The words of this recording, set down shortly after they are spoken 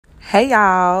Hey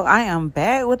y'all, I am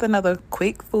back with another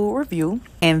quick food review,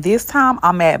 and this time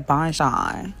I'm at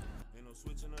Bonchon.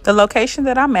 The location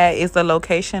that I'm at is the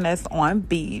location that's on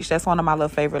beach. That's one of my little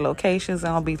favorite locations. It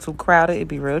don't be too crowded. It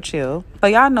be real chill. So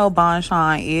y'all know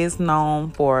Bonchon is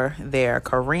known for their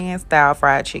Korean style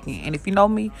fried chicken. And if you know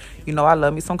me, you know I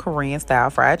love me some Korean style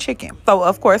fried chicken. So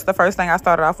of course, the first thing I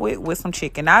started off with was some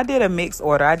chicken. Now, I did a mixed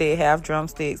order. I did half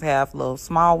drumsticks, half little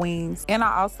small wings. And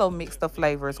I also mixed the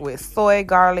flavors with soy,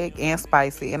 garlic, and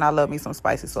spicy. And I love me some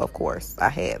spicy, so of course I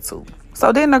had to.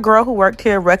 So then the girl who worked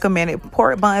here recommended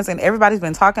pork buns, and everybody's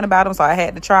been talking about them, so I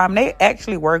had to try them. They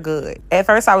actually were good. At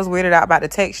first I was weirded out about the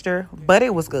texture, but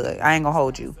it was good. I ain't gonna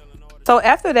hold you. So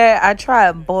after that, I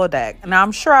tried buldak. Now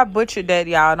I'm sure I butchered that,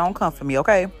 y'all. Don't come for me,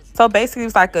 okay? So basically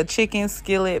it's like a chicken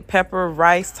skillet pepper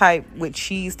rice type with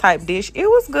cheese type dish. It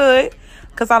was good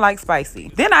because I like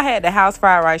spicy. Then I had the house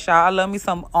fried rice, y'all. I love me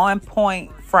some on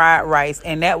point fried rice,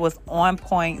 and that was on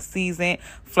point, seasoned,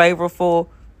 flavorful.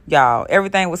 Y'all,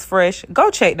 everything was fresh. Go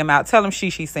check them out. Tell them she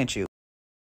sent you.